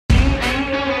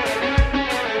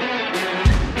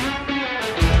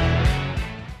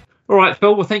All right,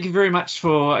 Phil. Well, thank you very much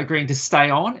for agreeing to stay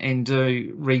on and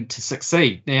do Read to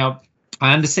Succeed. Now,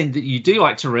 I understand that you do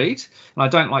like to read, and I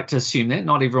don't like to assume that.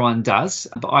 Not everyone does.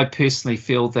 But I personally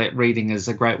feel that reading is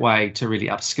a great way to really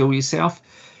upskill yourself.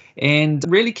 And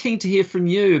really keen to hear from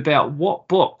you about what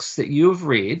books that you've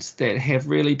read that have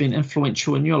really been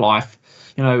influential in your life.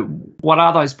 You know, what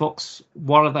are those books?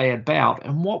 What are they about?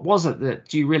 And what was it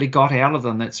that you really got out of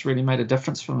them that's really made a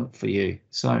difference for you?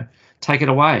 So take it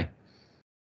away.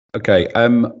 Okay,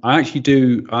 I actually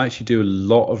do a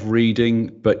lot of reading,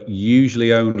 but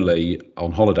usually only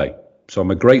on holiday. So I'm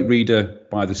a great reader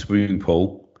by the swimming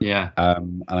pool. Yeah.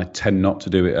 And I tend not to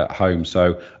do it at home.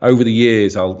 So over the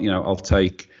years, I'll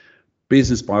take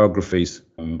business biographies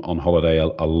on holiday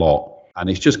a lot, and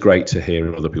it's just great to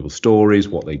hear other people's stories,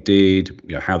 what they did,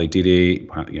 how they did it,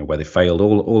 where they failed,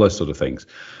 all those sort of things.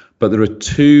 But there are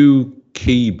two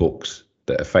key books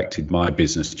that affected my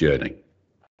business journey.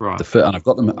 Right. And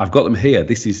I've got them here.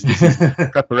 This is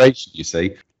preparation, you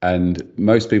see, and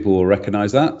most people will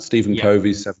recognize that. Stephen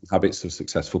Covey's 7 Habits of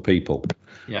Successful People.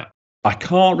 Yeah. I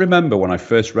can't remember when I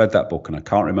first read that book, and I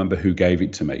can't remember who gave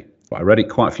it to me, but I read it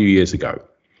quite a few years ago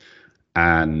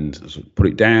and put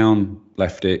it down,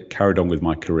 left it, carried on with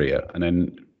my career, and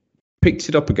then picked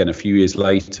it up again a few years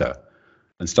later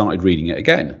and started reading it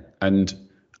again. And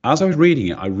as I was reading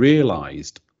it, I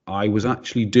realized I was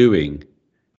actually doing,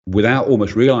 without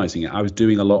almost realizing it, I was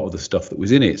doing a lot of the stuff that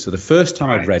was in it. So the first time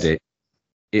I'd read it,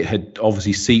 it had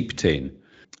obviously seeped in.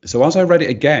 So as I read it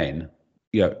again,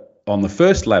 on the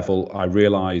first level, I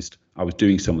realized I was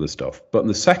doing some of the stuff. But on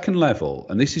the second level,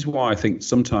 and this is why I think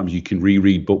sometimes you can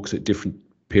reread books at different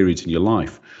periods in your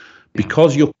life,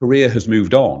 because your career has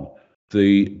moved on,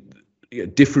 the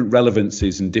different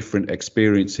relevancies and different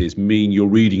experiences mean you're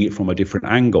reading it from a different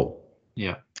angle.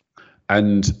 Yeah.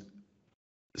 And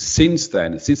since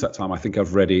that time, I think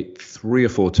I've read it 3 or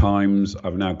 4 times.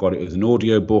 I've now got it as an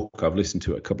audio book. I've listened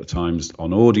to it a couple of times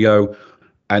on audio.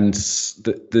 And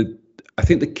I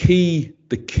think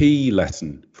the key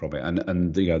lesson from it,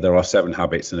 and there are 7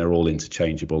 habits, and they're all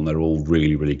interchangeable, and they're all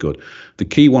really, really good. The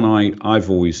key one I've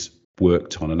always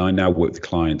worked on, and I now work with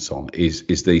clients on, is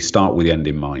they start with the end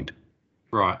in mind.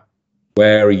 Right.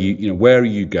 Where are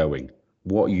you going?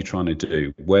 What are you trying to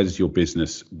do? Where does your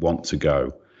business want to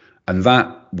go? And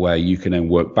that way you can then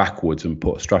work backwards and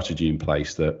put a strategy in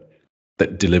place that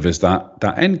delivers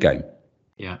that end game.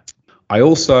 Yeah. I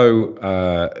also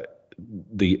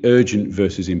the urgent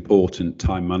versus important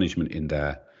time management in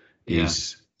there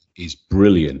is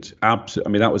brilliant. Absolutely.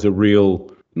 I mean, that was a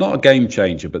real, not a game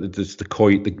changer, but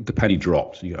the penny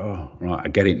dropped. You go, oh, right, I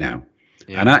get it now.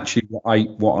 Yeah. And actually,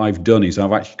 what I've done is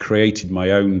I've actually created my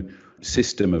own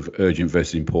system of urgent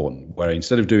versus important, where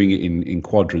instead of doing it in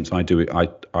quadrants, I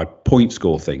point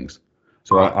score things.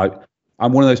 So right.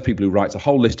 I'm one of those people who writes a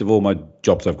whole list of all my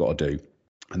jobs I've got to do,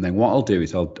 and then what I'll do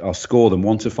is I'll score them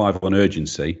 1 to 5 on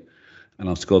urgency, and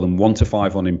I'll score them 1 to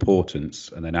 5 on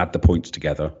importance, and then add the points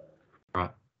together.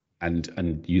 Right.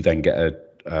 And you then get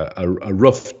a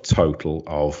rough total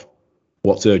of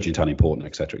what's urgent and important,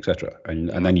 et cetera,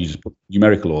 and then you just put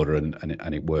numerical order and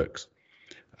it works.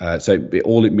 So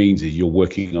all it means is you're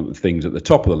working on the things at the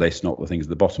top of the list, not the things at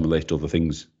the bottom of the list, or the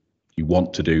things you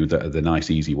want to do that are the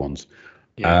nice, easy ones.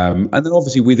 Yeah. And then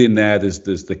obviously within there, there's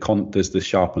the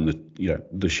sharpen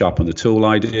the tool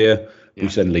idea,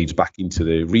 which then leads back into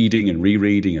the reading and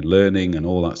rereading and learning and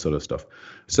all that sort of stuff.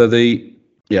 So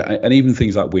and even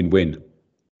things like win-win,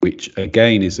 which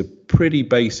again is a pretty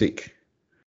basic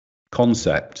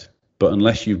concept, but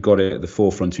unless you've got it at the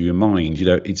forefront of your mind,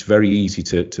 it's very easy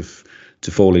to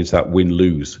fall into that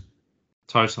win-lose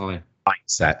totally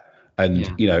mindset.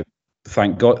 And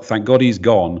thank God he's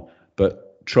gone,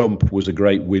 but Trump was a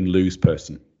great win-lose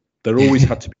person. There always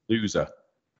had to be a loser.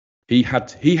 He had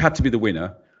to be the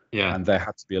winner, and there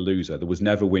had to be a loser. There was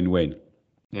never win-win.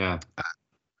 Yeah.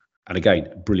 And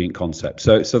again, brilliant concept.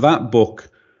 So that book,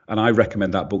 and I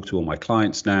recommend that book to all my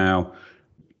clients now.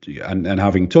 And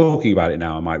having talking about it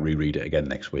now, I might reread it again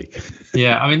next week.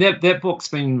 Yeah, I mean that book's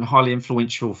been highly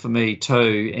influential for me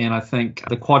too, and I think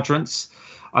the quadrants,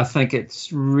 I think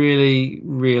it's really,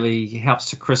 really helps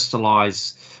to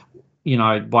crystallize,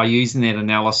 by using that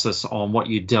analysis on what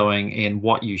you're doing and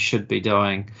what you should be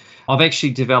doing. I've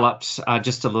actually developed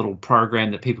just a little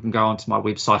program that people can go onto my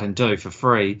website and do for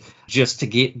free, just to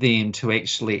get them to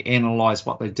actually analyze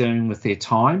what they're doing with their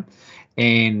time.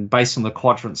 And based on the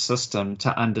quadrant system,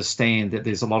 to understand that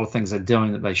there's a lot of things they're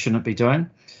doing that they shouldn't be doing.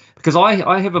 Because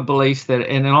I have a belief that,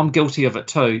 and I'm guilty of it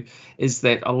too, is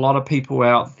that a lot of people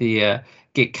out there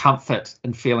get comfort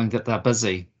in feeling that they're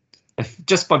busy. If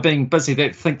just by being busy,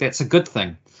 they think that's a good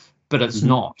thing, but it's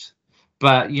not.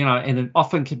 But, and it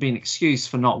often can be an excuse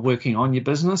for not working on your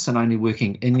business and only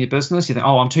working in your business. You think,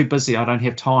 oh, I'm too busy, I don't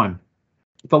have time.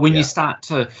 But when you start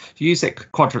to use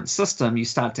that quadrant system, you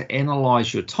start to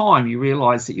analyze your time, you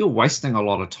realize that you're wasting a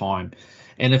lot of time.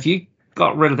 And if you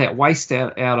got rid of that waste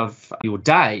out of your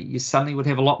day, you suddenly would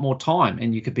have a lot more time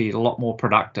and you could be a lot more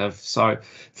productive. So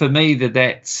for me,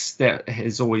 that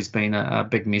has always been a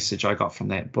big message I got from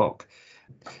that book.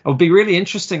 It would be really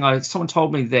interesting. Someone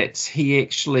told me that he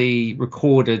actually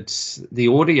recorded the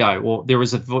audio, or there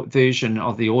is a version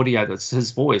of the audio that's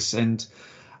his voice. And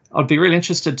I'd be really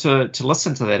interested to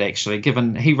listen to that, actually,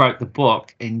 given he wrote the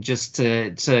book, and just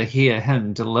to hear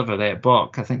him deliver that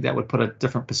book. I think that would put a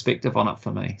different perspective on it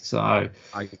for me. So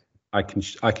I can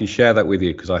share that with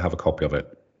you because I have a copy of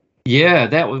it. Yeah,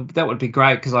 that would be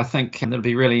great, because I think it'd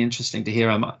be really interesting to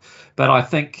hear him. But I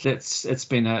think it's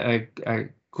been a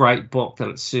great book, that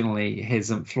it certainly has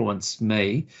influenced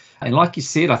me. And like you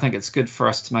said, I think it's good for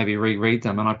us to maybe reread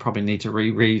them, and I probably need to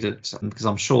reread it because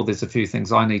I'm sure there's a few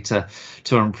things I need to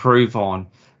improve on.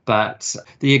 But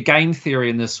the game theory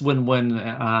in this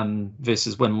win-win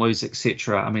versus win-lose,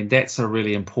 etc., I mean, that's a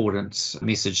really important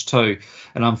message too.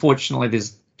 And unfortunately,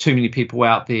 there's too many people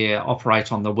out there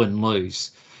operate on the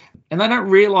win-lose. And they don't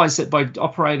realize that by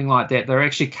operating like that, they're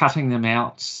actually cutting them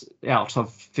out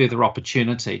of further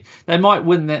opportunity. They might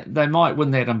win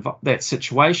that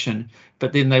situation,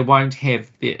 but then they won't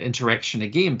have the interaction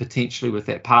again, potentially, with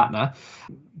that partner,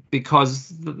 because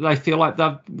they feel like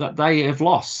they have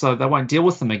lost, so they won't deal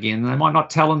with them again. They might not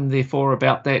tell them, therefore,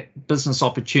 about that business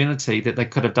opportunity that they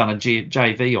could have done a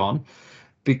JV on,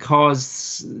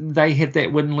 because they had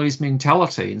that win-lose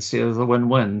mentality instead of the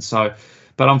win-win. So,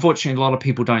 but unfortunately, a lot of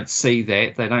people don't see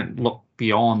that. They don't look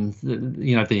beyond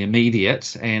the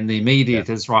immediate, and the immediate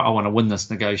is, right, I want to win this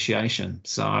negotiation.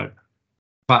 So,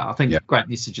 but I think great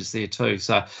messages there too.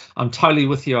 So I'm totally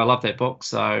with you. I love that book.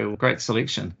 So great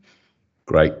selection.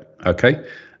 Great. Okay.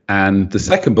 And the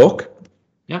second book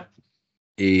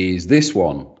is this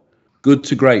one, Good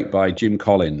to Great by Jim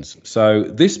Collins. So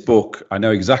this book, I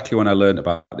know exactly when I learned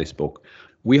about this book.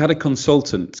 We had a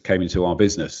consultant came into our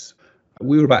business.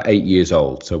 We were about 8 years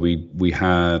old. So we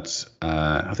had,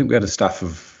 I think we had a staff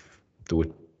of, there were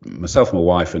myself and my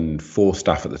wife and 4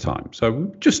 staff at the time. So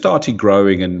we just started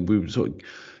growing, and we were sort of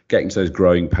getting to those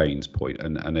growing pains point.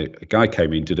 And a guy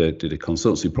came in, did a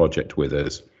consultancy project with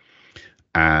us,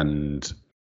 and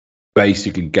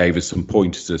basically gave us some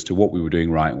pointers as to what we were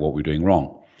doing right and what we were doing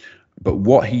wrong. But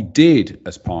what he did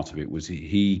as part of it was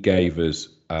he gave us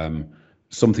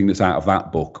something that's out of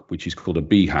that book, which is called a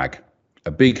BHAG,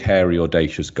 a big, hairy,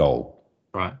 audacious goal.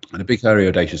 Right. And a big, hairy,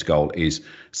 audacious goal is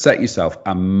set yourself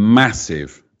a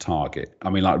massive target.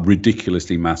 I mean, like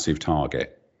ridiculously massive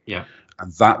target. Yeah.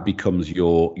 And that becomes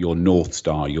your North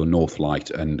Star, your North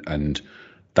Light, and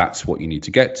that's what you need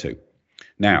to get to.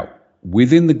 Now,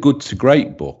 within the Good to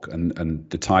Great book, and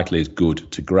the title is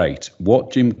Good to Great,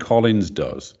 what Jim Collins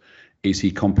does is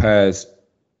he compares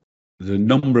the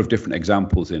number of different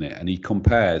examples in it, and he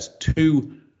compares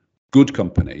 2 good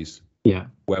companies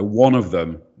where one of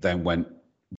them then went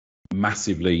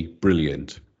massively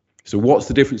brilliant. So what's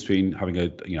the difference between having a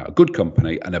good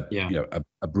company and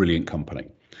a brilliant company?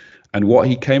 And what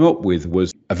he came up with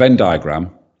was a Venn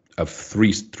diagram of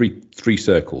three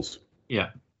circles. Yeah.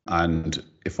 And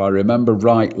if I remember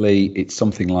rightly, it's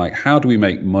something like, how do we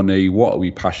make money? What are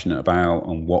we passionate about?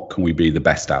 And what can we be the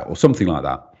best at? Or something like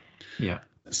that. Yeah.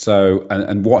 So,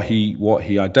 and what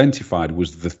he identified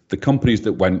was the companies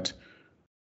that went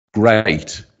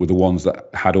great were the ones that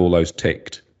had all those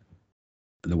ticked.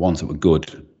 And the ones that were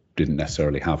good didn't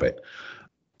necessarily have it.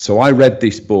 So I read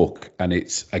this book, and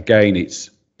it's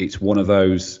one of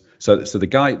those. So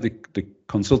the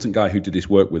consultant guy who did this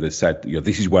work with us said,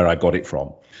 this is where I got it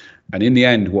from. And in the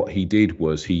end, what he did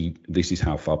was this is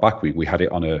how far back we had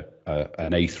it on an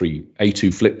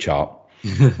A2 flip chart.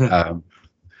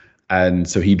 And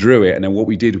so he drew it, and then what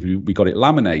we did, we got it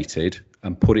laminated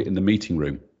and put it in the meeting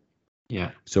room.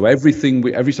 Yeah. So every time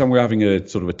we're having a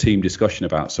sort of a team discussion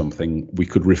about something, we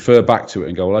could refer back to it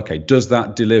and go, well, okay, does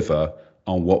that deliver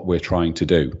on what we're trying to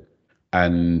do?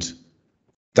 And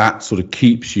that sort of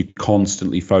keeps you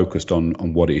constantly focused on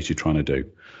what it is you're trying to do.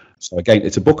 So again,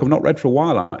 it's a book I've not read for a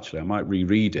while, actually. I might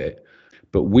reread it.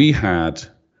 But we had,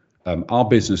 our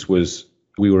business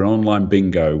we were an online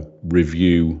bingo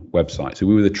review website. So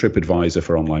we were the TripAdvisor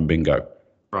for online bingo.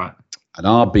 Right. And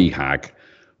our BHAG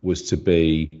was to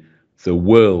be the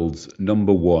world's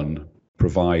 #1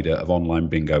 provider of online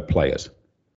bingo players.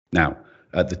 Now,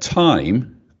 at the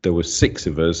time, there were 6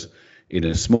 of us in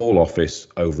a small office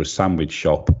over a sandwich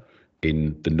shop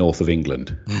in the north of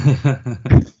England.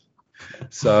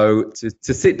 So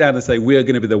to sit down and say we're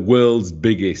going to be the world's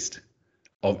biggest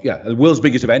the world's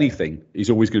biggest of anything is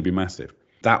always going to be massive.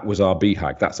 That was our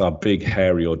BHAG. That's our big,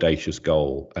 hairy, audacious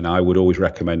goal. And I would always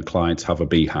recommend clients have a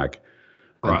BHAG.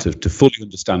 Right. And to fully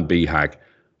understand BHAG,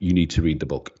 you need to read the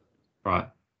book. Right.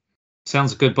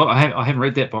 Sounds a good book. I haven't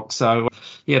read that book. So,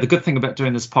 yeah, the good thing about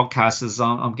doing this podcast is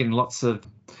I'm getting lots of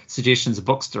suggestions of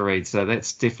books to read. So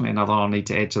that's definitely another one I need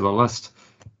to add to the list.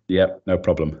 Yep, no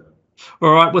problem.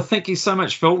 All right. Well, thank you so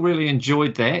much, Phil. Really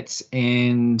enjoyed that.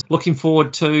 And looking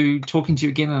forward to talking to you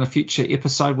again in a future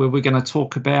episode where we're going to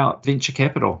talk about venture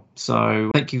capital.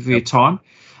 So thank you for your time.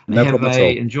 No Have problem at all.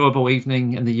 an enjoyable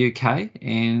evening in the UK,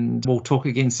 and we'll talk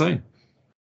again soon.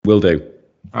 Will do.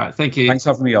 All right. Thank you. Thanks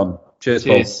for having me on. Cheers,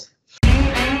 Cheers. Paul.